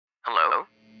Hello?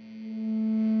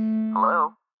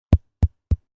 Hello?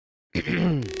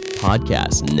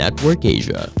 Podcast Network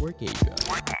Asia.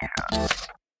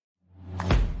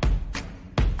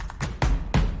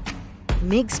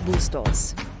 Migs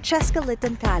Bustos, Cheska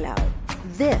Litton Calao.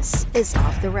 This is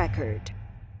Off the Record.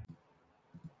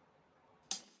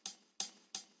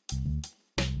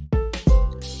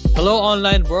 Hello,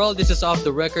 online world. This is Off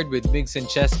the Record with Migs and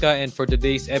Cheska. And for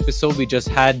today's episode, we just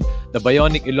had the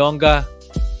Bionic Ilongga,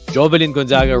 Jovelyn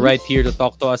Gonzaga, right here to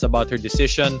talk to us about her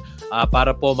decision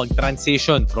para po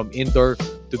mag-transition from indoor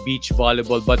to beach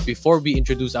volleyball. But before we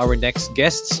introduce our next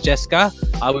guests, Cheska,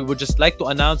 we would just like to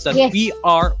announce that we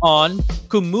are on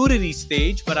community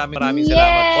stage. Maraming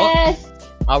salamat po.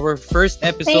 Our first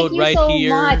episode right so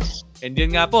here. Much. And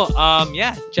yun nga po,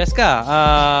 Cheska,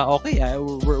 okay,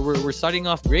 we're starting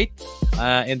off great,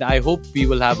 and I hope we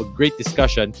will have a great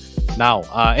discussion. Now,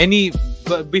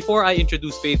 but before I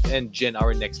introduce Faith and Jen,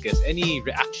 our next guest, any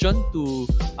reaction to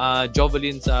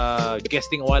Jovelyn's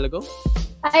guesting a while ago?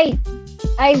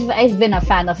 I've been a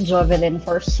fan of Jovelyn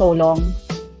for so long.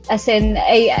 As in,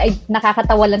 I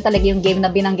nakakatawa lang talaga yung game na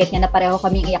binanggit niya na pareho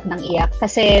kaming iyak ng iyak.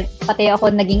 Kasi pati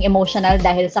ako naging emotional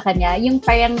dahil sa kanya. Yung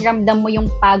parang ramdam mo yung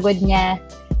pagod niya.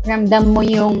 Ramdam mo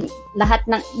yung lahat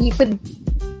ng...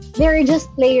 There are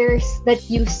just players that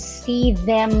you see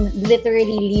them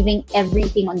literally leaving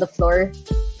everything on the floor.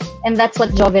 And that's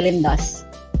what Jovelyn does.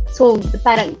 So,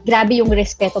 parang grabe yung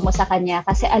respeto mo sa kanya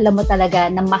kasi alam mo talaga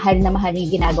na mahal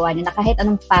yung ginagawa niya na kahit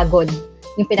anong pagod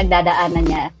yung pinagdadaanan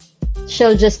niya,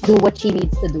 she'll just do what she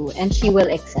needs to do and she will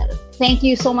excel. Thank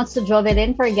you so much to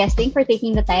Jovelyn for guesting, for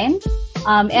taking the time.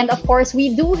 And of course,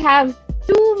 we do have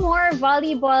two more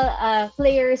volleyball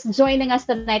players joining us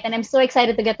tonight and I'm so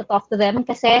excited to get to talk to them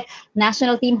kasi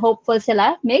national team hopeful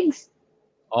sila. Migs?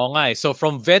 Oo nga. So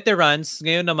from veterans,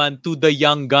 ngayon naman to the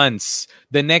young guns.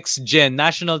 The next gen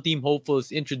national team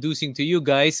hopefuls introducing to you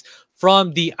guys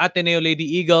from the Ateneo Lady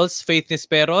Eagles, Faith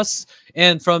Nisperos,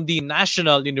 and from the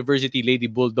National University Lady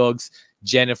Bulldogs,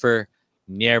 Jennifer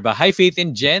Nierba. Hi, Faith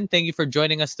and Jen. Thank you for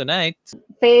joining us tonight.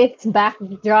 Faith's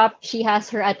backdrop, she has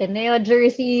her Ateneo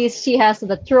jerseys, she has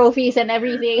the trophies and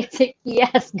everything. It's like,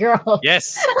 yes, girl.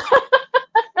 Yes.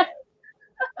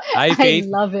 Hi, Faith.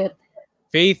 I love it.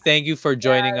 Faith, thank you for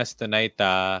joining us tonight.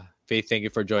 Faith, thank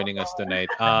you for joining us tonight.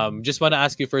 Just want to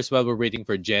ask you first while we're waiting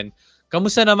for Jen,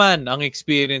 kamusta naman ang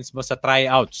experience mo sa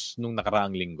tryouts nung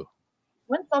nakaraang linggo?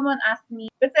 When someone asked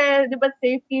me, kasi di ba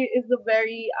safety is a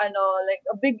very, like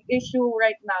a big issue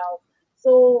right now.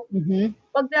 So,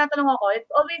 pag tinatanong ako,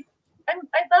 it's always, I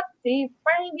felt safe.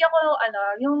 Parang hindi ako,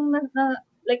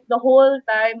 like the whole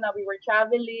time na we were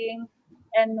traveling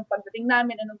and nung pagdating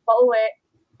namin and nung pauwi,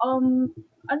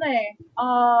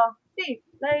 safe.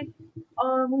 Like,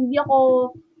 hindi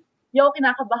ako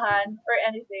kinakabahan or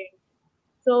anything.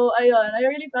 So, ayun, I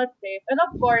really felt safe. And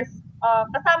of course,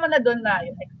 kasama na doon na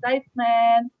yung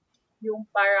excitement, yung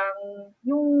parang,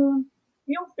 yung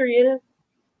thrill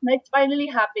na it's finally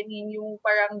happening, yung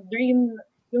parang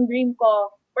dream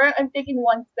ko. Parang I'm taking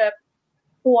one step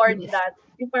towards that.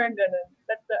 Yung parang ganun.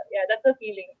 That's a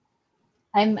feeling.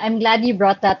 I'm glad you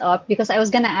brought that up because I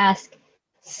was gonna ask,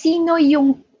 sino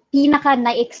yung pinaka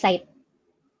na-excite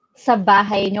sa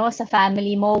bahay nyo, sa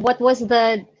family mo? What was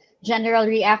the general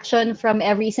reaction from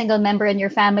every single member in your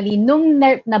family nung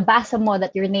nabasa mo that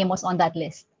your name was on that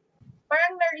list?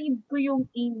 Parang na-read ko yung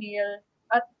email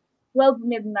at 12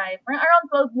 midnight. Parang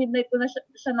around 12 midnight ko na siya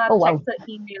na-check sa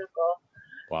email ko.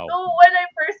 Wow. So, when I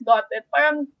first got it,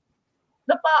 parang,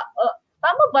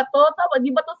 tama ba to? Di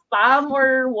ba to spam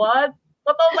or what?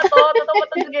 Totoo ba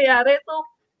to nangyayari? So,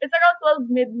 it's around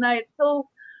 12 midnight. So,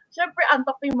 syempre,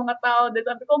 antok ko yung mga tao. Then,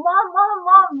 sabi ko,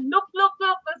 Mom, look.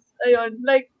 Tapos, ayun,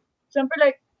 like, syempre,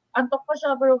 like, antok pa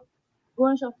siya, pero,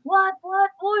 gawin siya, what?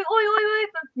 Uy.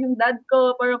 Tapos, yung dad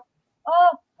ko, parang,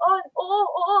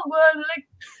 well, like,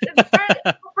 it's very,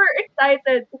 super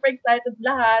excited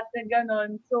lahat, and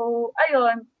ganon. So,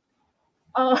 ayun,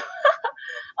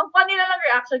 ang funny na lang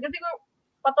reaction, kasi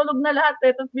patulog na lahat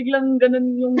tapos biglang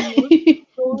ganon yung news.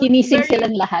 So, ginising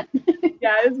silang lahat.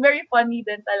 Yeah, it's very funny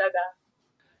din talaga.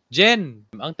 Jen,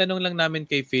 ang tanong lang namin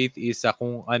kay Faith is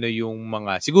kung ano yung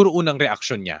mga, siguro unang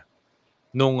reaction niya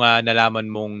nung nalaman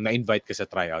mong na-invite ka sa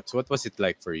tryouts. What was it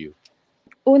like for you?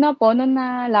 Una po, nung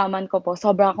nalaman ko po,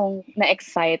 sobra akong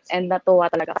na-excite and natuwa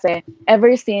talaga. Kasi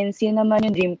ever since, yun naman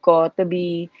yung dream ko to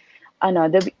be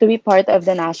part of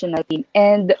the national team.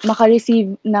 And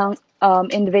maka-receive ng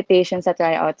invitation sa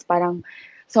tryouts, parang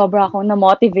sobra akong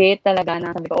na-motivate talaga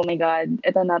na sabi ko, oh my God,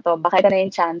 ito na to. Baka ito na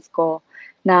yung chance ko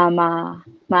na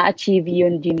ma-achieve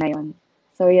yung dream na yun.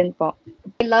 So, yun po.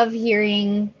 I love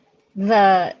hearing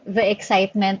the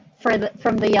excitement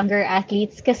from the younger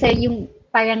athletes kasi yung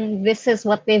parang this is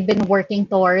what they've been working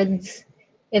towards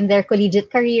in their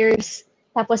collegiate careers.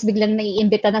 Tapos biglang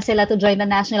naiimbita na sila to join the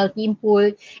national team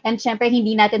pool. And syempre,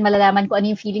 hindi natin malalaman kung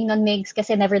ano yung feeling nun, Migs,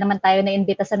 kasi never naman tayo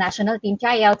naiimbita sa national team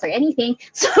tryouts or anything.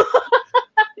 So,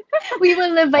 we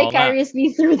will live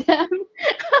vicariously through them.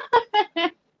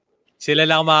 Sila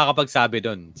lang makakapagsabi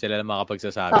doon. Sila lang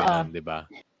makakapagsasabi nun, di ba?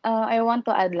 I want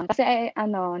to add lang. Kasi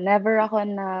never ako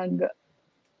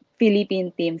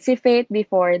Philippine team. Si Faith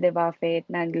before, di ba, Faith,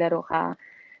 naglaro ka.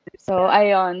 So,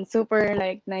 ayun, super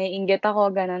naiinggit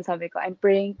ako, ganun, sabi ko, I'm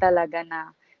praying talaga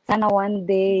na sana one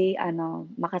day,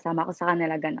 makasama ko sa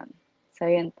kanila, ganun. So,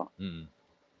 yun po.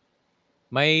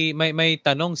 May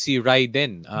tanong si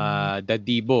Raiden,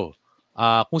 Dadibo.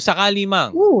 Kung sakali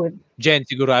mang, Jen,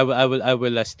 siguro, I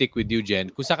will stick with you,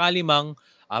 Jen. Kung sakali mang,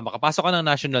 makapasok ka ng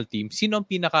national team, sino ang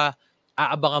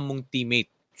pinaka-aabangan mong teammate?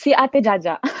 Si Ate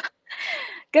Jaja.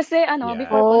 Kasi,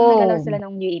 before po naglalaro sila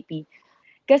ng UAP,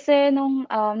 kasi nung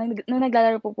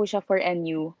naglalaro po siya for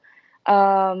NU,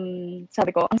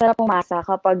 sabi ko, ang sarap pumasa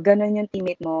kapag ganun yung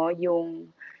teammate mo,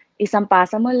 yung isang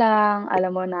pasa mo lang,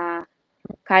 alam mo na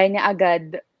kaya niya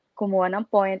agad kumuha ng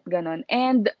point, ganun.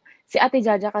 And si Ate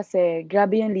Jaja kasi,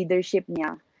 grabe yung leadership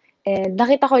niya. And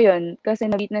nakita ko yun, kasi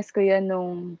na-witness ko yun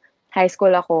nung high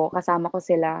school ako, kasama ko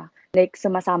sila. Like,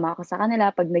 sumasama ako sa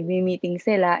kanila pag nagmi-meeting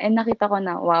sila. And nakita ko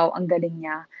na, wow, ang galing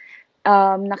niya.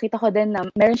 Nakita ko din na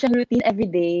meron siyang routine every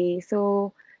day.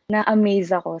 So,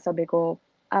 na-amaze ako. Sabi ko,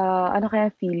 ano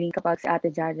kaya feeling kapag si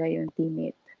Ate Jaja yung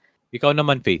teammate? Ikaw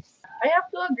naman, Faith. I have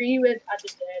to agree with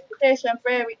Ate Jen. Kasi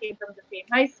syempre, we came from the same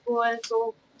high school.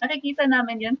 So, nakikita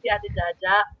namin yan si Ate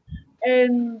Jaja.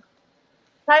 And,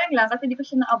 sayang lang kasi di ko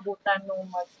siya naabutan nung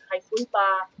mag-high school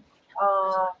pa.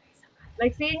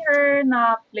 Like, seeing her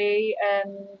na play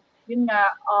and, yun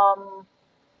nga,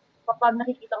 kapag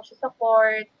nakikita ko siya sa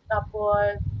court,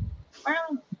 tapos,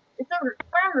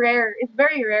 parang rare. It's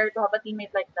very rare to have a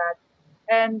teammate like that.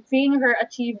 And seeing her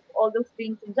achieve all those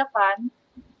things in Japan,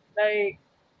 like,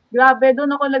 grabe,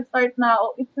 doon ako nag-start na,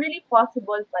 it's really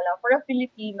possible pala for a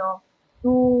Filipino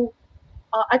to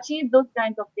achieve those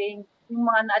kinds of things, yung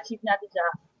mga na-achieve natin siya.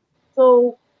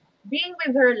 So, being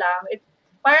with her lang, it's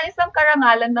parang isang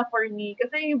karangalan na for me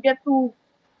kasi you get to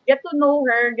know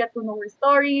her, get to know her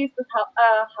stories,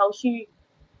 how she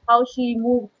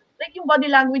moves. Like yung body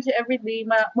language every day,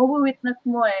 mawitness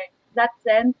mo that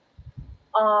sense,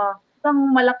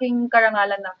 isang malaking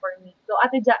karangalan na for me. So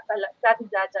Ate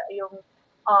Jaja yung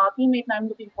teammate na I'm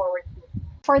looking forward to.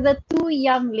 For the two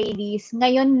young ladies,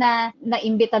 ngayon na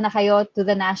naimbita na kayo to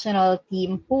the national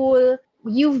team pool,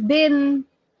 you've been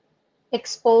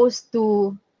exposed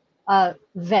to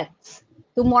vets,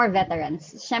 to more veterans.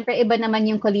 Siyempre, iba naman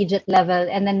yung collegiate level,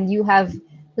 and then you have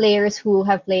players who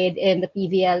have played in the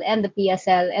PVL and the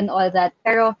PSL and all that.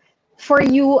 Pero for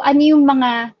you, ano yung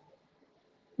mga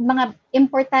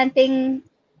importanteng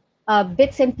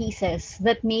bits and pieces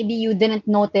that maybe you didn't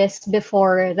notice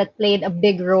before that played a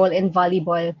big role in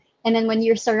volleyball? And then when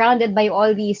you're surrounded by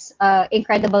all these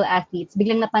incredible athletes,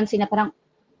 biglang napansin na parang,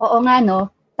 oo nga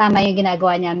no, tama yung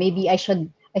ginagawa niya. Maybe I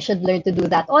should learn to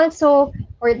do that also.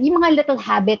 Or yung mga little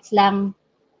habits lang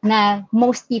na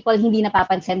most people hindi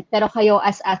napapansin, pero kayo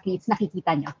as athletes,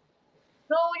 nakikita nyo.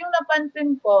 So, yung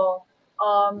napansin ko,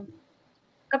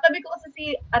 katabi ko kasi si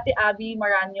Ate Abby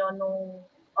Maranyo nung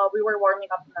we were warming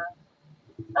up na.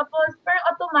 Tapos, parang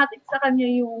automatic sa kanya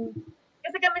yung,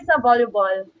 kasi kami sa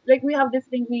volleyball, like we have this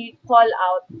thing we call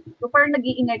out. So, parang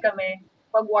nag-iingay kami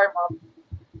pag warm up.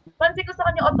 Pansin ko sa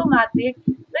kanya automatic,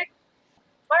 like,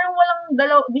 parang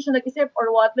walang di siya nag-isip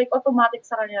or what, like automatic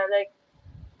sa kanya, like,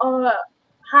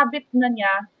 habit na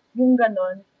niya, yung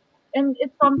ganun. And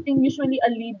it's something usually a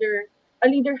leader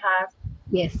has.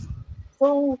 Yes.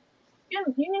 So, yun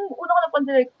yung una ko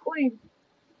napansin, like, uy,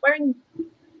 parang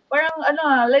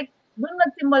like, doon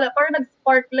nagsimula, parang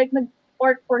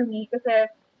nag-spark for me, kasi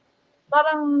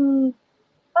parang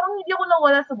hindi ako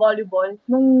nawala sa volleyball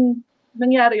nung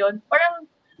nangyari yun. Parang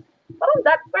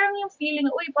yung feeling,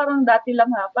 uy, parang dati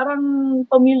lang ha, parang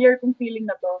familiar kong feeling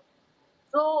na to.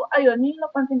 So, ayun, yung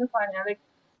napansin ko sa kanya, like,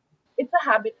 it's a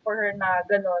habit for her na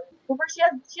gano'n. So, she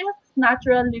has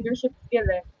natural leadership skill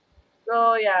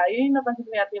So, yeah, yun yung napansin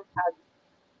ko yung habit.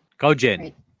 Ikaw, Jen?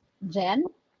 Right. Jen?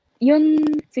 Yun,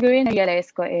 siguro yung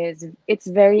na-realize ko is, it's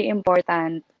very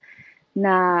important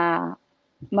na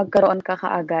magkaroon ka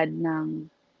kaagad ng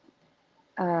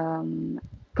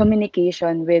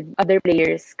communication with other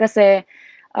players. Kasi,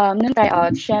 nung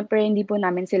tryout, syempre, hindi po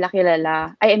namin sila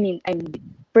kilala. I mean,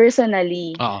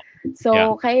 personally.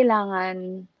 So,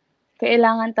 kailangan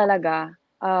talaga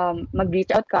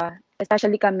mag-reach out ka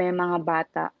especially kami mga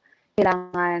bata,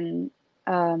 kailangan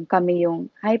kami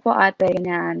yung, hi po ate,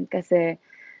 ganyan. Kasi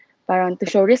parang to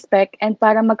show respect and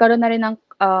para magkaroon na rin ng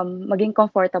maging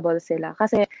comfortable sila.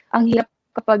 Kasi ang hirap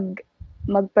kapag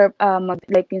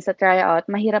like yung sa tryout,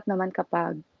 mahirap naman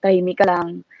kapag tahimik ka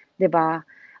lang, 'di ba?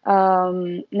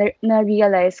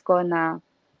 Na-realize ko na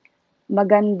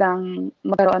magandang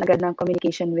magkaroon agad ng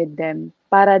communication with them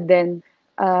para din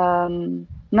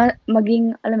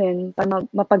maging, alam mo yun, para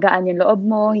mapagaan yung loob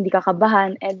mo, hindi ka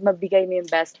kabahan, and mabigay mo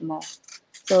yung best mo.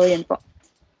 So, yun po.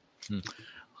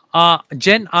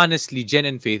 Jen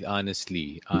and Faith,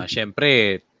 honestly,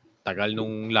 syempre, tagal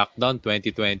nung lockdown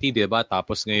 2020, di ba?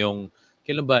 Tapos ngayong,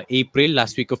 kailan ba?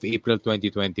 Last week of April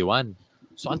 2021.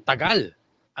 So, ang tagal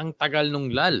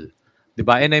nung lal. Di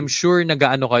ba? And I'm sure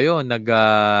nag-ano kayo,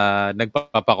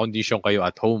 nagpapakondisyon kayo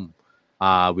at home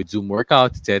with Zoom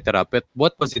workouts, etc. But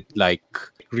what was it like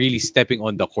really stepping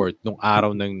on the court nung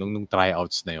araw nung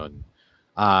tryouts na yon?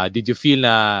 Did you feel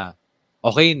na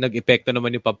okay, nag-epekto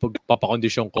naman yung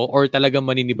papakondisyon ko or talagang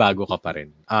maninibago ka pa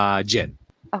rin? Jen.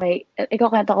 Okay, ikaw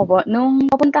kwento ko po. Nung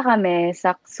papunta kami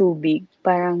sa Subic,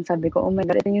 parang sabi ko, oh my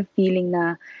God, ito yung feeling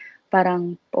na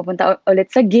parang pupunta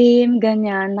ulit sa game,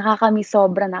 ganyan.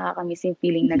 Sobrang nakakamiss yung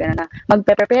feeling na gano'n na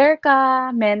magpe-prepare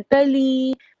ka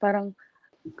mentally, parang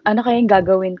ano kayang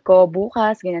gagawin ko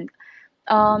bukas, ganyan.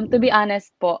 To be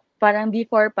honest po, parang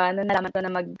before pa, nung nalaman ko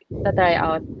na mag-try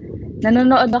out,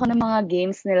 nanonood ako ng mga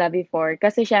games nila before.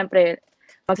 Kasi syempre,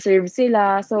 mag-serve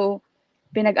sila. So,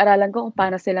 pinag-aralan ko kung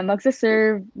paano sila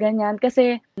mag-serve, ganyan.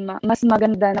 Kasi, mas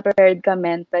maganda na prepared ka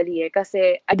mentally eh.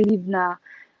 Kasi, I believe na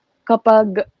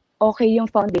kapag okay yung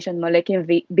foundation mo, like yung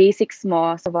basics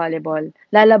mo sa volleyball,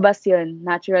 lalabas yun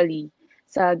naturally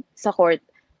sa court.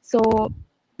 So,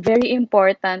 very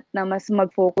important na mas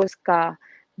mag-focus ka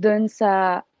dun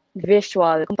sa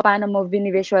visual, kung paano mo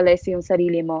visualize yung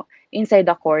sarili mo inside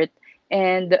the court,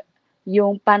 and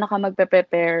yung paano ka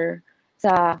magpe-prepare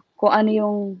sa kung ano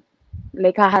yung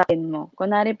like haharapin mo.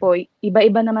 Kunwari po,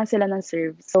 iba-iba naman sila ng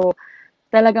serve. So,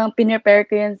 talagang pinrepare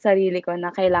ko yung sarili ko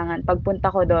na kailangan pagpunta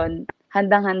ko doon,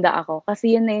 handang-handa ako.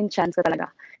 Kasi yun na yung chance ko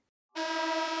talaga.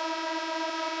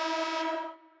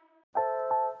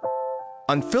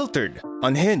 Unfiltered,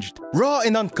 unhinged, raw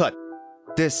and uncut.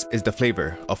 This is the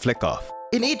flavor of Flick Off.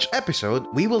 In each episode,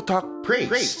 we will talk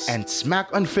praise and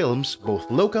smack on films, both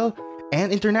local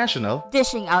and international,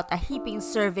 dishing out a heaping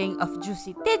serving of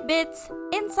juicy tidbits,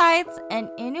 insights,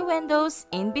 and innuendos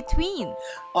in between.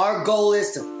 Our goal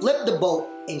is to flip the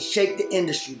boat and shake the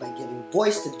industry by giving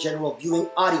voice to general viewing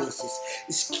audiences,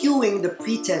 eschewing the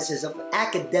pretenses of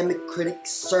academic critic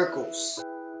circles.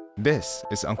 This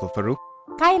is Uncle Farouk,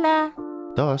 Kyla,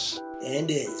 Dos,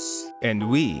 and Iz. And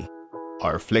we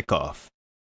are Flick Off.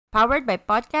 Powered by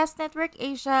Podcast Network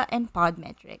Asia and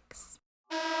Podmetrics.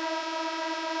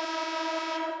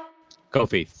 Go,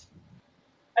 Faith.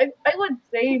 I would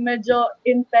say medyo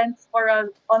intense for an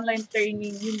online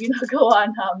training yung ginagawa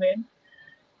namin.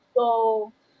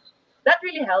 So that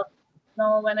really helped.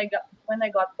 No, when I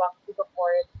got back to the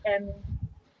court and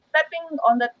stepping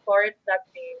on that court that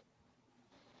day,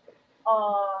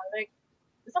 like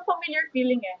it's a familiar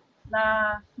feeling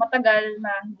na matagal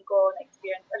na hindi ko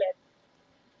na-experience ulit.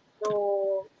 So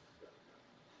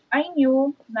I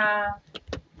knew na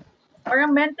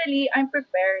parang mentally I'm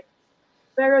prepared.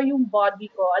 Pero yung body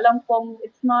ko, alam kong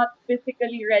it's not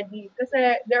physically ready.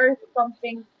 Kasi there are some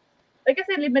things, like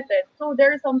kasi limited. So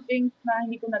there are some things na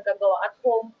hindi ko nagagawa at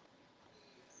home.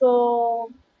 So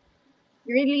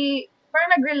really,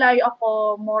 parang nag-rely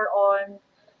ako more on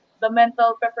the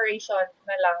mental preparation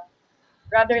na lang.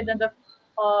 Rather than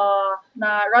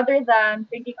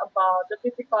thinking about the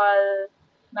physical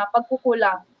na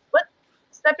pagkukulang. But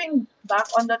stepping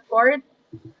back on that court,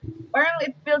 parang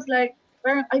it feels like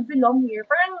parang I belong here.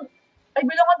 Parang I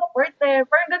belong on the court eh.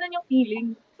 Parang ganun yung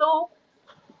feeling. So,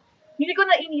 hindi ko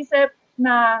na inisip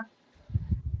na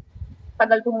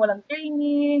tagal kong walang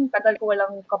training, tagal ko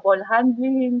walang kaball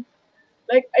handling.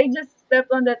 Like, I just stepped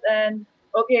on that and,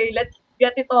 okay, let's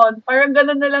get it on. Parang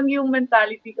ganun na lang yung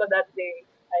mentality ko that day.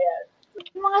 Ayan.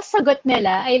 Yung mga sagot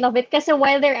nila, I love it. Kasi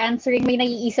while they're answering, may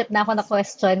naiisip na ako na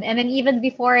question. And then even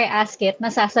before I ask it,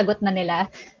 nasasagot na nila.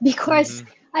 Because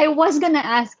I was gonna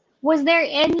ask, was there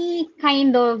any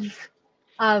kind of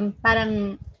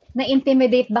parang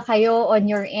na-intimidate ba kayo on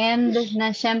your end na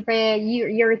syempre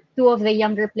you're two of the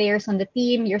younger players on the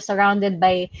team, you're surrounded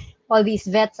by all these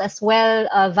vets as well,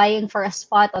 vying for a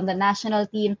spot on the national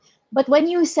team, but when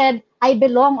you said I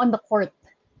belong on the court,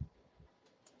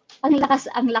 ang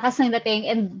lakas ng dating,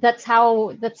 and that's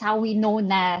how we know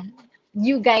na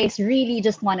you guys really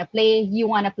just want to play. You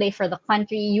want to play for the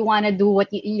country. You want to do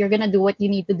you're gonna do what you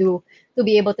need to do to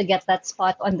be able to get that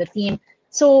spot on the team.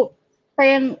 So,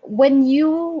 parang when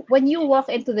you walk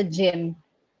into the gym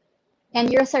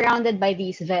and you're surrounded by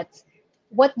these vets,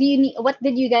 what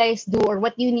did you guys do, or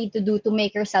what do you need to do to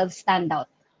make yourselves stand out?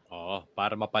 Oo,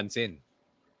 para mapansin.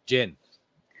 Jen.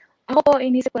 Ako,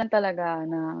 inisip ko lang talaga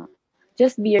na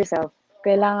just be yourself.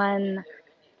 Kailangan,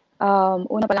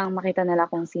 una pa lang makita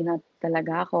nila kung sino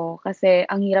talaga ako. Kasi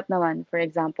ang hirap naman, for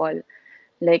example,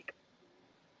 like,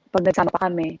 pag nagsama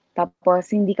pa kami,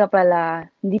 tapos hindi pala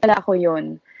ako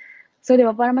yon. So, di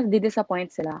ba, parang mas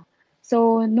di-disappoint sila.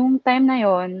 So, nung time na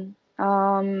yon,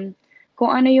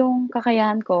 kung ano yung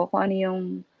kakayahan ko, kung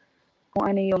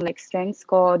ano yung like strengths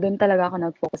ko, doon talaga ako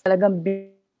nag-focus. Talagang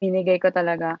binigay ko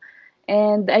talaga.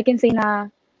 And I can say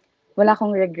na wala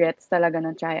akong regrets talaga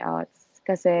ng tryouts.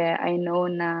 Kasi I know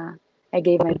na I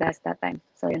gave my best that time.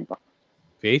 So, yun po.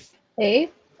 Faith?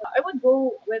 Faith? I would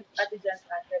go with Ate Jen's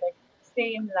answer, like,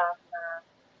 same lang na,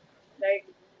 like,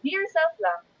 be yourself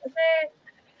lang. Kasi,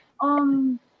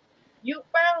 you,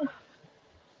 parang,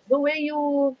 the way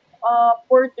you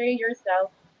portray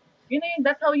yourself,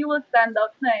 that's how you will stand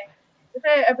out na eh. Kasi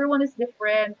everyone is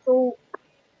different. So,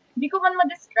 hindi ko man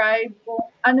ma-describe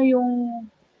kung ano yung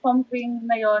something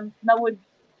na yon na would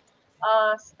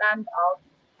stand out.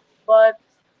 But,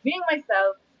 being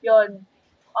myself, yun,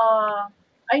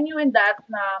 I knew in that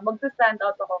na mag-stand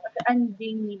out ako kasi I'm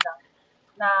being me lang.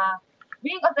 Na,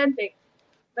 being authentic.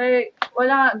 Like,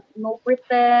 wala, no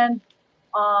pretend,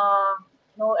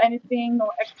 no anything, no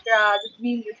extra, just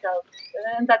being yourself.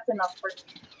 And that's enough for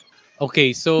me.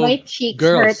 Okay, so my cheeks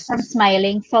girls. hurt from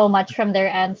smiling so much from their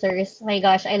answers. My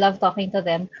gosh, I love talking to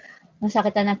them.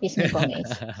 Masakit na ng pisngi ko, guys.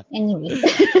 Anyway.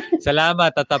 Salamat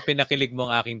at pinakilig mo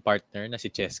ang aking partner na si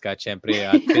Cheska. Siyempre,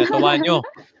 pinatawa nyo.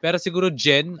 Pero siguro,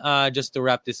 Jen, just to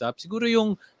wrap this up, siguro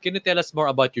can you tell us more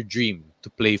about your dream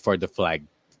to play for the flag,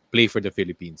 play for the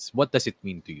Philippines? What does it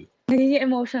mean to you? Nagiging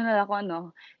emotional ako,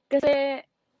 no? Kasi,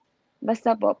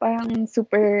 basta po, parang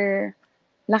super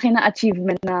laki na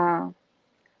achievement na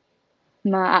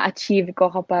ma-achieve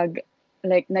ko kapag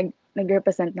like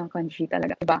nag-represent ng country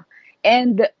talaga, diba?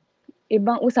 And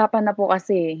ibang usapan na po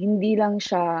kasi, hindi lang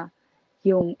siya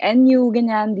yung NU,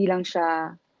 ganyan, hindi lang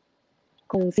siya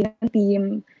kung sinong team.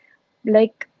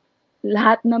 Like,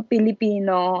 lahat ng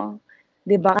Pilipino,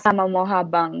 diba, kasama mo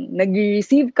habang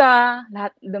nag-receive ka,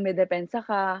 lahat dumidepensa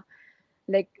ka.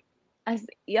 Like,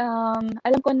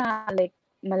 alam ko na, like,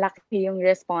 malaki yung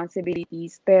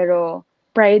responsibilities, pero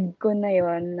pride ko na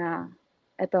yon na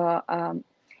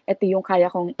ito yung kaya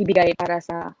kong ibigay para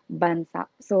sa bansa.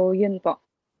 So, yun po.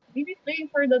 Maybe playing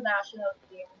for the national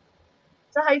team.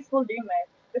 Sa high school dream eh.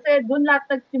 Kasi doon lahat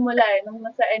nagsimula eh. Nung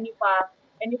nasa NU pa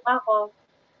ako,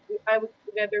 I was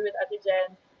together with Ate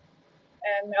Jen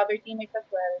and my other teammates as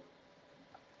well.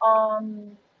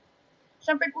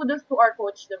 Syempre kudos to our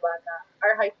coach, diba, na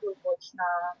our high school coach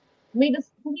na who made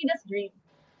us dream.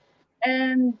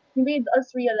 And he made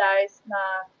us realize na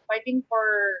fighting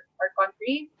for our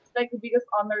country is like the biggest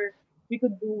honor we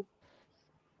could do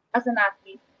as an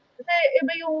athlete. Kasi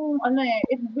iba yung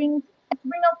it brings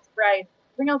out pride,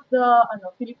 bring out the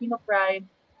Filipino pride,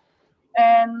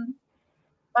 and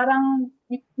parang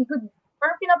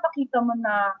parang pinapakita mo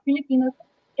na Filipinos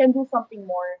can do something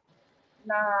more.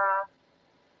 Na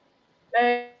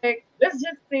like let's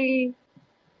just say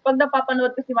pag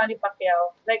napapanood ko si Manny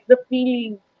Pacquiao, like the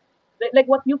feeling, like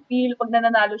what you feel pag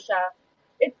nananalo siya,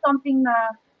 it's something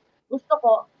na gusto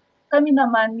ko kami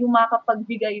naman yung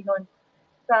makapagbigay nun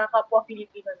sa kapwa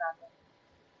Filipino namin.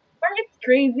 Parang it's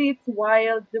crazy, it's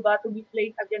wild, diba, to be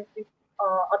playing against these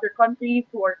other countries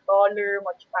who are taller,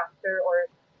 much faster, or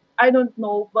I don't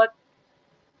know, but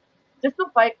just to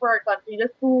fight for our country,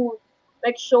 just to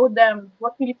like show them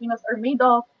what Filipinos are made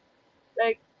of.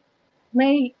 Like,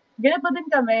 may ganito din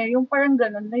kami, yung parang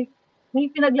ganun, may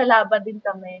pinaglalaban din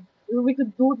kami. We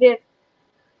could do this.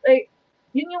 Like,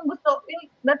 yun yung gusto,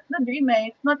 that's the dream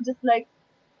eh. It's not just like,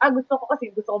 gusto ko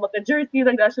magka-jersey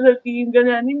ng national team,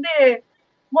 ganyan. Hindi.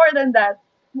 More than that.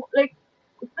 Like,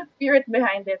 it's the spirit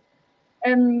behind it.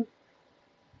 And,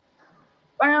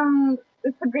 parang,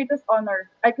 it's the greatest honor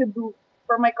I could do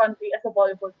for my country as a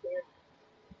volleyball player.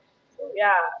 So,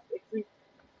 yeah.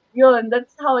 Yun,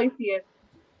 that's how I see it.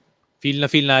 Feel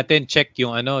natin, check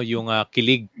yung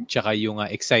kilig, tsaka yung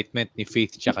excitement ni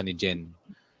Faith, tsaka ni Jen.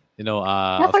 You know,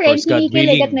 of course, God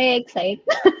willing.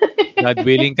 God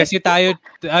willing. Kasi tayo,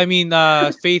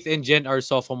 Faith and Jen are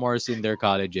sophomores in their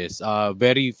colleges.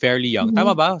 Fairly young. Mm-hmm.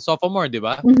 Tama ba? Sophomore, di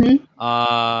ba? Mm-hmm.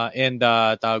 And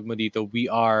tawag mo dito, we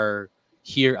are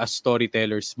here as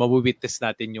storytellers. Mabubitness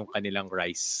natin yung kanilang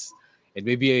rise. And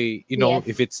maybe, Yes.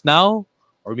 if it's now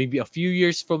or maybe a few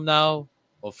years from now,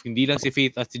 of hindi lang si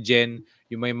Faith at si Jen,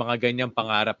 yung may mga ganyang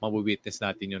pangarap, mabubitness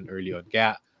natin yun early on.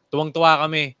 Kaya tuwang-tuwa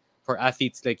kami for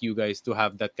athletes like you guys to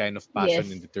have that kind of passion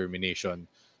Yes. and determination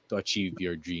to achieve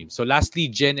your dreams. So lastly,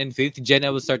 Jen and Faith. Jen, I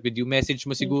will start with you. Message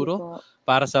mo Thank you siguro po.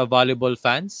 para sa volleyball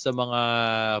fans, sa mga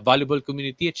volleyball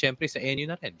community at syempre sa NU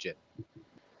na rin, Jen.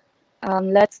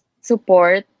 Let's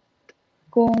support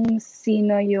kung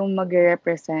sino yung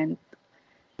mag-represent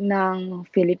ng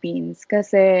Philippines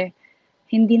kasi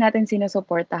hindi natin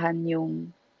sinusuportahan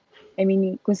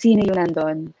kung sino yung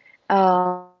nandun.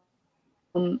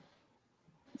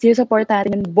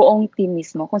 Sinusuportahan natin yung buong team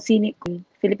mismo, kung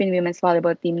Philippine Women's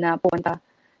Volleyball Team na pupunta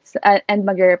and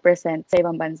mag-represent sa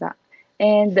ibang bansa.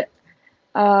 And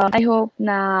I hope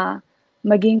na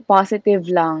maging positive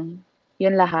lang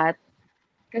yun lahat.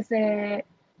 Kasi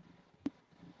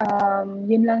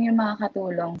yun lang yung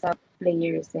makakatulong sa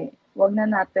players eh. Huwag na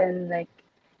natin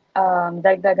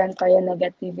dagdagan pa yung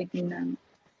negativity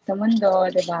sa mundo,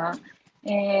 di ba?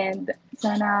 And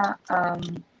sana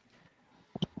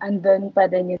andun pa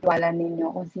din yung tiwala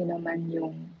ninyo kung sino man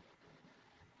yung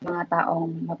mga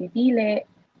taong mapipili.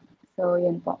 So,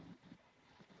 yun po.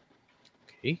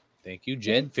 Okay. Thank you,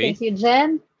 Jen. Faith? Thank you,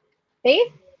 Jen.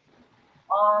 Faith?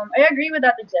 I agree with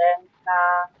Ate Jen na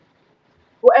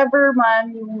whoever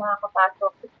man yung mga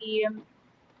kapasok sa team,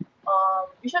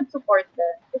 you should support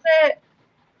them. Kasi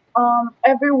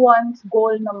everyone's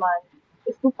goal naman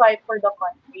is to fight for the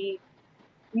country.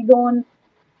 We're not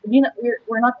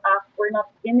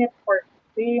in it for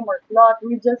fame or plot.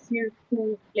 We're just here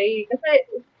to play. Kasi,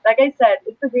 like I said,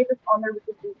 it's the greatest honor we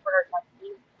could do for our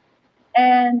country.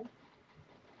 And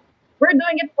we're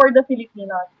doing it for the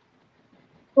Filipinos.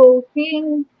 So,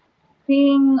 seeing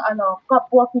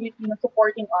kapwa Filipino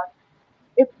supporting us,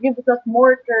 it gives us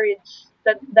more courage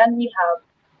than we have.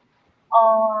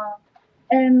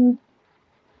 And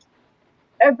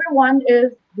everyone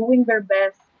is doing their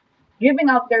best, giving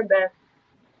out their best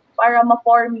para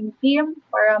ma-form yung team,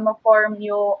 para ma-form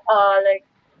yung,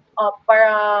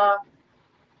 para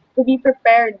to be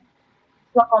prepared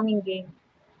sa coming game.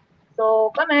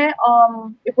 So, kami,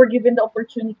 if we're given the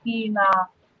opportunity na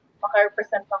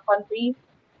maka-represent ng country,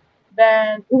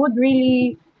 then we would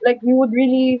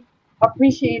really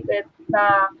appreciate it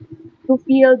na to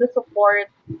feel the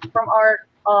support from our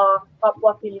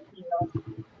kapwa Filipinos.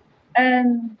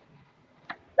 And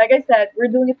like I said,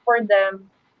 we're doing it for them,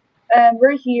 and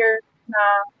we're here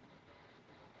na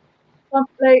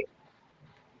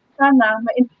sana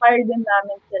ma-inspire din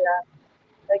namin sila,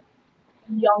 like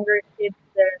younger kids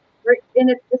there. We're in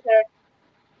it kasi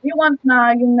we want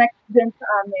na yung next din sa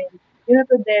amin.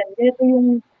 Ganito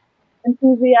yung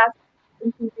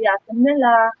enthusiasm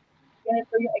nila,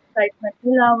 ganito yung excitement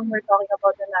nila when we're talking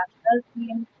about the national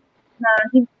team, na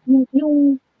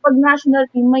yung pag national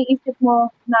team, may isip mo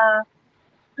na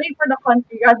play for the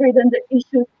country rather than the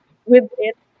issues with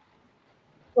it.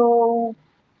 So,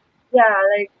 yeah,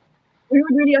 we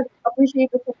would really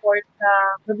appreciate the support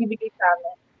na mabibigay sa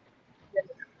amin.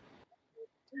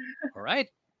 All right.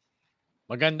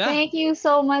 Maganda. Thank you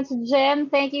so much, Jen.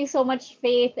 Thank you so much,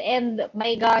 Faith. And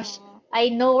my gosh, I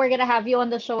know we're gonna have you on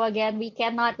the show again. We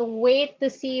cannot wait to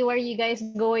see where you guys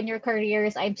go in your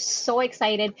careers. I'm so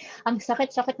excited. Ang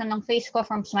sakit-sakit na ng face ko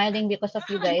from smiling because of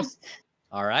you guys.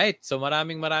 All right. So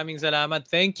maraming salamat.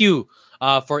 Thank you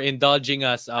for indulging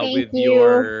us with you.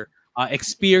 your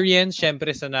experience.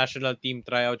 Syempre sa national team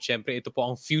tryout. Syempre ito po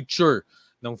ang future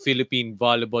ng Philippine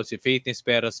volleyball. Si Faith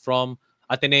Nisperas from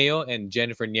Ateneo and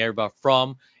Jennifer Nierva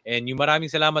from NU. Maraming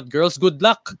salamat, girls. Good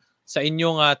luck sa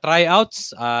inyong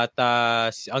tryouts at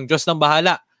ang Diyos ng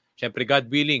bahala. Syempre, God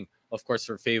willing, of course,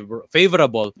 for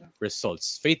favorable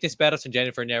results. Faith Nisperas and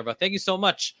Jennifer Nierva, thank you so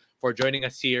much for joining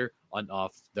us here on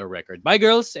Off the Record. Bye,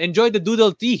 girls. Enjoy the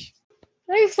doodle tea.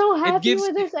 I'm so happy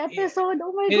with this episode.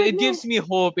 Oh my goodness. It gives me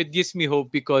hope. It gives me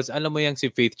hope because alam mo yung si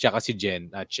Faith tsaka si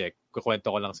Jen, check,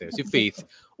 kukwento ko lang sa'yo. Si Faith,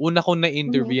 una kong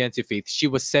na-interview yan si Faith,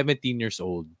 she was 17 years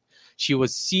old. She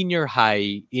was senior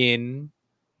high in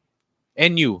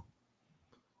NU.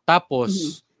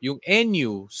 Tapos, yung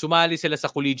NU, sumali sila sa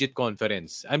collegiate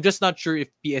conference. I'm just not sure if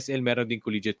PSL meron din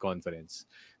collegiate conference.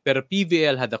 Pero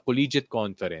PVL had a collegiate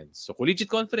conference. So,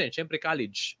 collegiate conference, syempre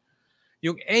college.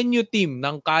 Yung NU team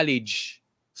ng college,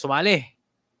 sumali.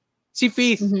 Si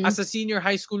Faith, as a senior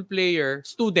high school player,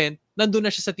 student, nandun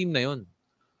na siya sa team na yun.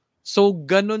 So,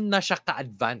 ganun na siya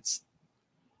ka-advanced.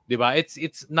 Diba?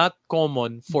 It's not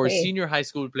common for senior high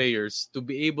school players to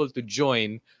be able to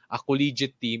join a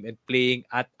collegiate team and playing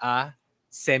at a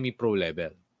semi-pro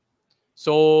level.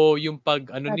 So, yung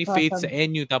pag ni That's Faith sa awesome.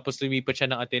 NU tapos lumipat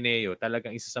siya ng Ateneo,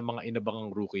 talagang isa sa mga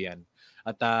inabangang rookie yan.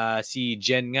 At si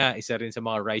Jen nga, isa rin sa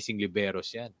mga rising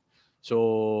liberos yan.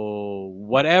 So,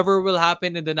 whatever will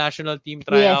happen in the national team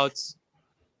tryouts,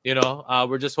 you know,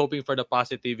 we're just hoping for the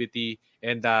positivity.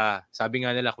 And sabi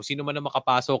nga nila, kung sino man na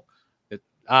makapasok,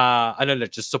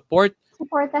 just support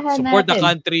the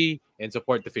country and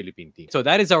support the Philippine team. So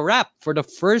that is a wrap for the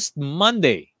first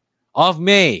Monday of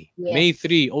May. Yes. May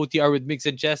 3, OTR with Migs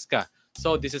and Cheska.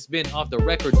 So this has been Off the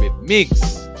Record with Migs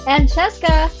And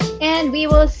Cheska. And we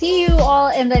will see you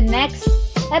all in the next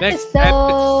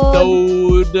episode.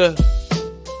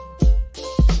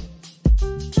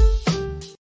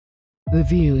 The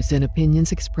views and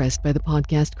opinions expressed by the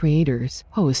podcast creators,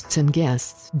 hosts, and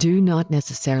guests do not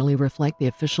necessarily reflect the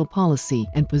official policy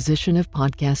and position of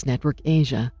Podcast Network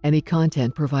Asia. Any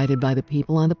content provided by the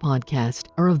people on the podcast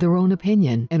are of their own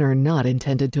opinion and are not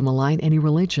intended to malign any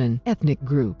religion, ethnic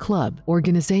group, club,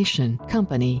 organization,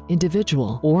 company,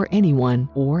 individual, or anyone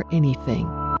or anything.